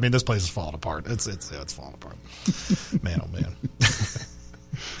show. I mean, this place is falling apart. It's falling apart. Man, oh man.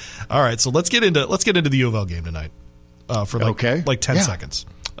 All right, so let's get into the U of L game tonight. For like 10 seconds.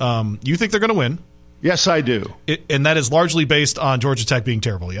 You think they're going to win? Yes, I do. And that is largely based on Georgia Tech being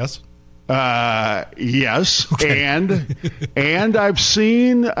terrible, yes? Yes. Okay. And I've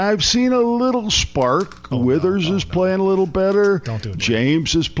seen a little spark. Withers is playing a little better. Don't do it.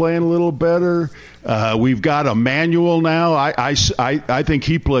 James is playing a little better. We've got Emmanuel now. I think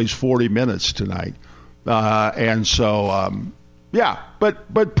he plays 40 minutes tonight. And so,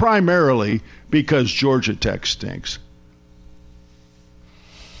 but primarily because Georgia Tech stinks.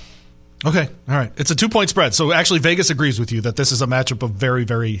 Okay, all right. It's a 2-point spread. So actually Vegas agrees with you that this is a matchup of very,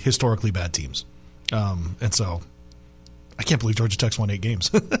 very historically bad teams. And so I can't believe Georgia Tech's won 8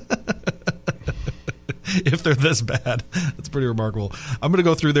 games. if they're this bad. That's pretty remarkable. I'm going to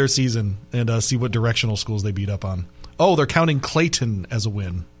go through their season and see what directional schools they beat up on. Oh, they're counting Clayton as a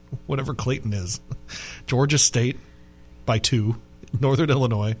win, whatever Clayton is. Georgia State by 2, Northern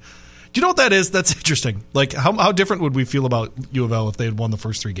Illinois. Do you know what that is? That's interesting. Like, how different would we feel about U of L if they had won the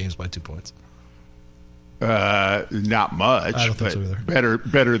first 3 games by 2 points? Not much. I don't think so either.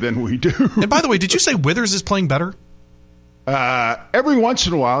 Better than we do. And by the way, did you say Withers is playing better? Every once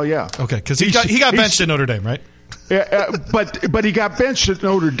in a while, yeah. Okay, because he got benched at Notre Dame, right? But he got benched at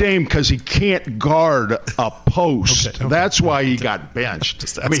Notre Dame because he can't guard a post. Okay. That's why he got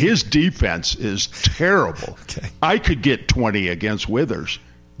benched. I mean, his defense is terrible. Okay. I could get 20 against Withers.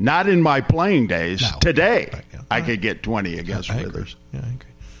 Not in my playing days. No. Today, Right, yeah. I could get 20 against Withers. Yeah, I agree.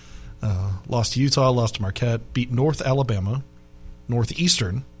 Lost to Utah, lost to Marquette, beat North Alabama,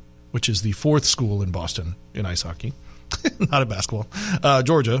 Northeastern, which is the 4th school in Boston in ice hockey. Not in basketball.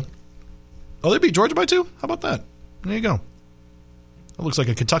 Georgia. Oh, they beat Georgia by 2? How about that? There you go. That looks like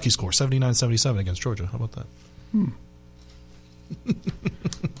a Kentucky score, 79-77 against Georgia. How about that?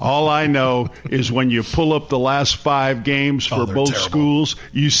 All I know is when you pull up the last 5 games for both terrible. schools,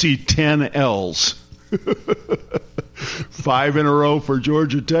 you see 10 L's. 5 in a row for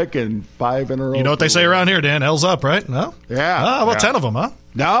Georgia Tech and 5 in a row. You know what they say around here, Dan? L's up, right? No? Yeah. How about 10 of them, huh?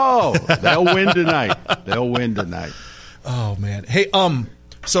 No, they'll win tonight. They'll win tonight. Oh, man. Hey,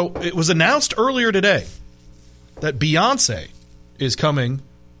 so it was announced earlier today that Beyonce is coming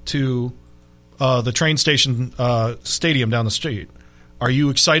to the train station stadium down the street. Are you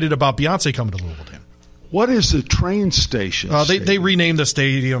excited about Beyonce coming to Louisville, Dan? What is the train station? They renamed the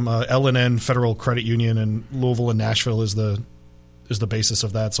stadium L&N Federal Credit Union, and Louisville and Nashville is the basis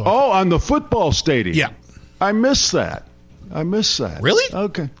of that. So on the football stadium. Yeah. I missed that. Really?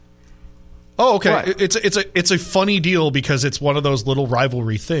 Okay. Oh, okay. What? It's a funny deal because it's one of those little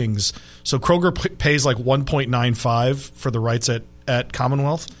rivalry things. So Kroger pays like $1.95 for the rights at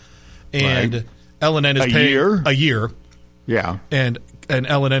Commonwealth, and Right. L&N is paying a year. Yeah. And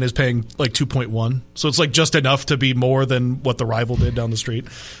L&N is paying like 2.1, so it's like just enough to be more than what the rival did down the street.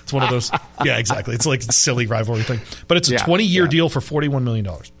 It's one of those. Yeah, exactly. It's like a silly rivalry thing, but it's a 20-year deal for $41 million.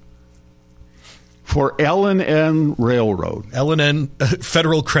 For L&N Railroad. L&N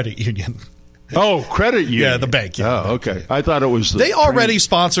Federal Credit Union. Oh, credit union. Yeah, the bank. Yeah, oh, okay. I thought it was the They already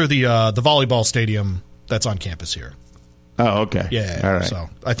sponsor the volleyball stadium that's on campus here. Oh, okay. Yeah. All right. So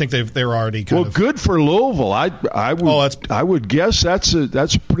I think they're already kind of. Good for Louisville. I would guess that's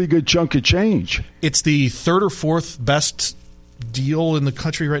a pretty good chunk of change. It's the 3rd or 4th best deal in the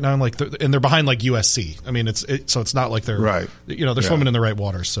country right now. And they're behind like USC. I mean, so it's not like they're right. They're swimming in the right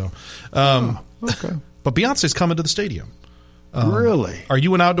waters. So, okay. But Beyonce's coming to the stadium. Really? Are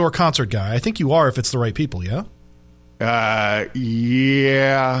you an outdoor concert guy? I think you are if it's the right people. Yeah.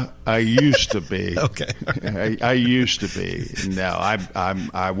 Yeah, I used to be. Okay. I used to be. No,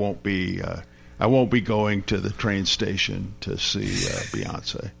 I won't be. I won't be going to the train station to see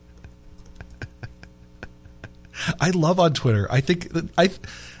Beyonce. I love on Twitter. I think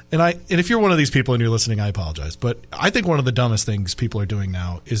and if you're one of these people and you're listening, I apologize, but I think one of the dumbest things people are doing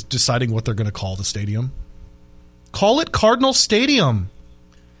now is deciding what they're going to call the stadium. Call it Cardinal Stadium.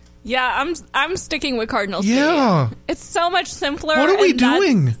 Yeah, I'm sticking with Cardinal Stadium. Yeah. It's so much simpler. What are we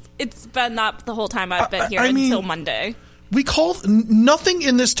doing? It's been that the whole time I've been here I mean, until Monday. We call nothing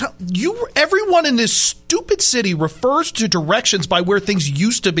in this town. Everyone in this stupid city refers to directions by where things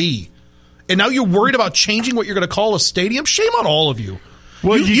used to be. And now you're worried about changing what you're going to call a stadium? Shame on all of you.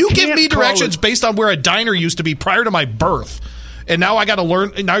 Well, you give me directions based on where a diner used to be prior to my birth. And now I got to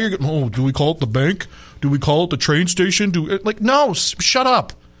learn. And now you're do we call it the bank? Do we call it the train station? No, shut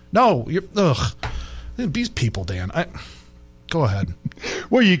up. No, these people, Dan. Go ahead.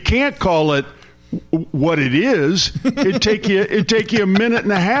 Well, you can't call it what it is. It'd take you a minute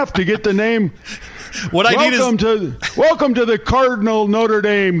and a half to get the name. Welcome to the Cardinal Notre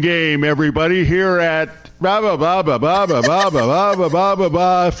Dame game, everybody. Here at blah blah blah blah blah blah blah blah blah blah blah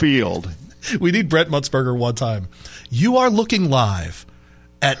blah field. We need Brent Mutzberger one time. You are looking live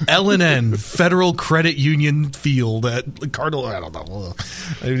at L&N Federal Credit Union Field at Cardinal. I don't know.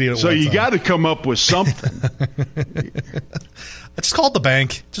 So you got to come up with something. Just call it the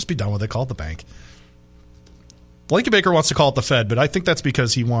bank. Just be done with it. Call it the bank. Lincoln Baker wants to call it the Fed, but I think that's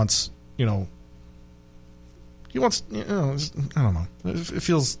because he wants, I don't know. It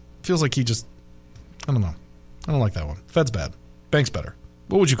feels like he just, I don't know. I don't like that one. Fed's bad. Bank's better.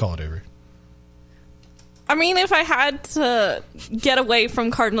 What would you call it, Avery? I mean, if I had to get away from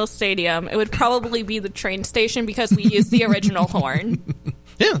Cardinal Stadium, it would probably be the train station because we use the original horn.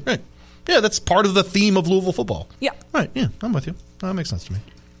 Yeah, right. Yeah, that's part of the theme of Louisville football. Yeah. Right, yeah, I'm with you. That makes sense to me.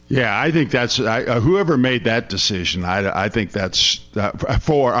 Yeah, I think that's whoever made that decision. I think that's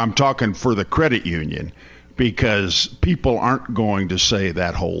I'm talking for the credit union, because people aren't going to say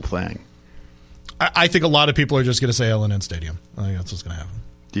that whole thing. I think a lot of people are just going to say L&N Stadium. I think that's what's going to happen.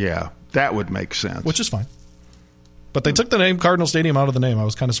 Yeah, that would make sense. Which is fine. But they took the name Cardinal Stadium out of the name. I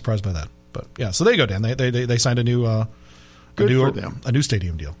was kind of surprised by that. But yeah, so there you go, Dan. They signed a new new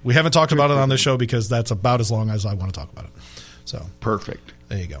stadium deal. We haven't talked about it on this show because that's about as long as I want to talk about it. So perfect.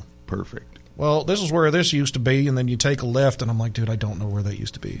 There you go. Perfect. Well, this is where this used to be, and then you take a left, and I'm like, dude, I don't know where that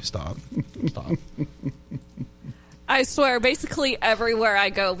used to be. Stop. I swear, basically everywhere I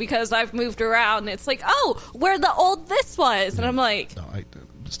go, because I've moved around, it's like, oh, where the old this was. And I'm like, no,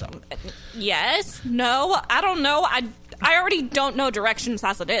 stop it. Yes, no, I don't know. I already don't know directions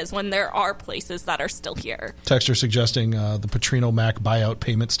as it is when there are places that are still here. Texter suggesting the Petrino Mac buyout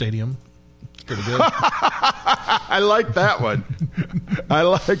payment stadium. Pretty good. I like that one.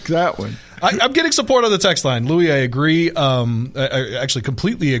 I'm getting support on the text line. Louis, I agree. I actually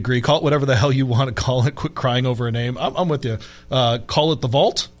completely agree. Call it whatever the hell you want to call it. Quit crying over a name. I'm with you. Call it the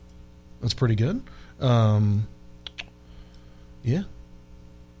Vault. That's pretty good. Yeah.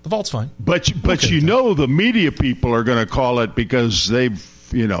 The Vault's fine. But the media people are going to call it because they've,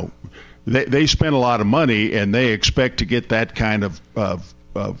 they spend a lot of money and they expect to get that kind of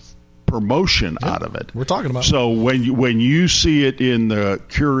promotion out of it. We're talking about. So when you see it in the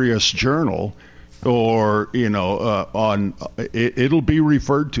Curious Journal, or on it'll be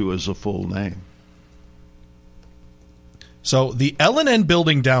referred to as a full name. So the L&N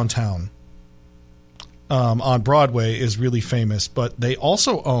building downtown on Broadway is really famous, but they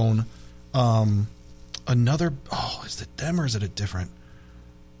also own another. Oh, is it them or is it a different?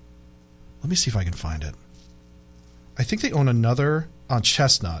 Let me see if I can find it. I think they own another on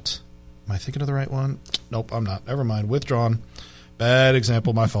Chestnut. Am I thinking of the right one? Nope, I'm not. Never mind. Withdrawn. Bad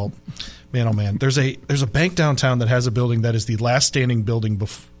example. My fault. Man, oh man. There's a bank downtown that has a building that is the last standing building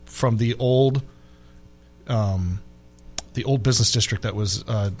from the old business district that was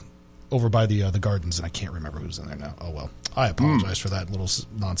over by the gardens, and I can't remember who's in there now. Oh well. I apologize for that little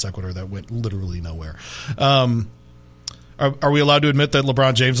non sequitur that went literally nowhere. Are we allowed to admit that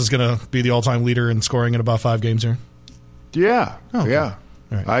LeBron James is going to be the all-time leader in scoring in about 5 games here? Yeah. Oh, okay. Yeah.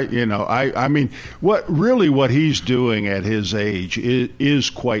 Right. I mean, what he's doing at his age is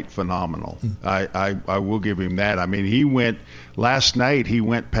quite phenomenal. I will give him that. I mean, last night he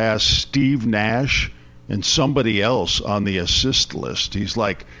went past Steve Nash and somebody else on the assist list. He's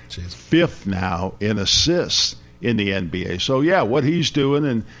like 5th now in assists in the NBA. So yeah, what he's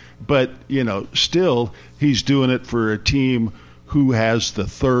doing, but still he's doing it for a team who has the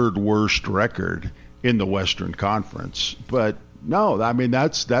 3rd worst record in the Western Conference. But no, I mean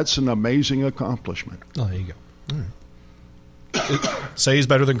that's an amazing accomplishment. Oh, there you go. Right. Say he's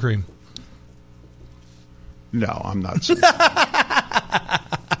better than Kareem. No, I'm not saying that.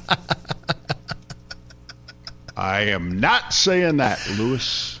 I am not saying that,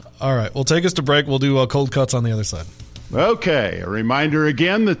 Lewis. All right, well, take us to break. We'll do cold cuts on the other side. Okay, a reminder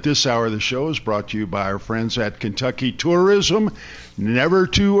again that this hour of the show is brought to you by our friends at Kentucky Tourism. Never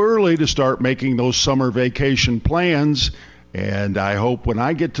too early to start making those summer vacation plans. And I hope when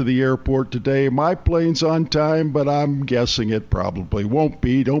I get to the airport today, my plane's on time, but I'm guessing it probably won't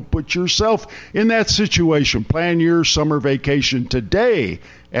be. Don't put yourself in that situation. Plan your summer vacation today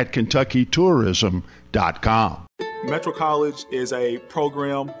at KentuckyTourism.com. Metro College is a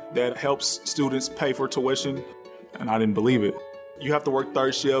program that helps students pay for tuition, and I didn't believe it. You have to work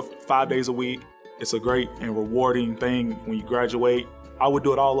 3rd shift 5 days a week. It's a great and rewarding thing when you graduate. I would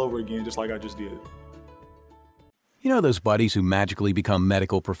do it all over again, just like I just did. You know those buddies who magically become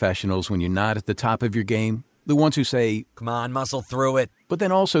medical professionals when you're not at the top of your game? The ones who say, "Come on, muscle through it," but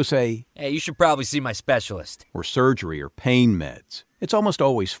then also say, "Hey, you should probably see my specialist." Or surgery or pain meds. It's almost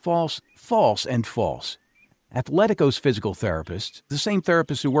always false, false, and false. Athletico's physical therapists, the same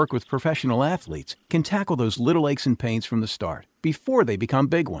therapists who work with professional athletes, can tackle those little aches and pains from the start, before they become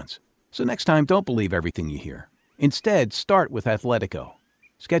big ones. So next time, don't believe everything you hear. Instead, start with Athletico.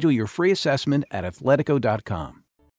 Schedule your free assessment at Athletico.com.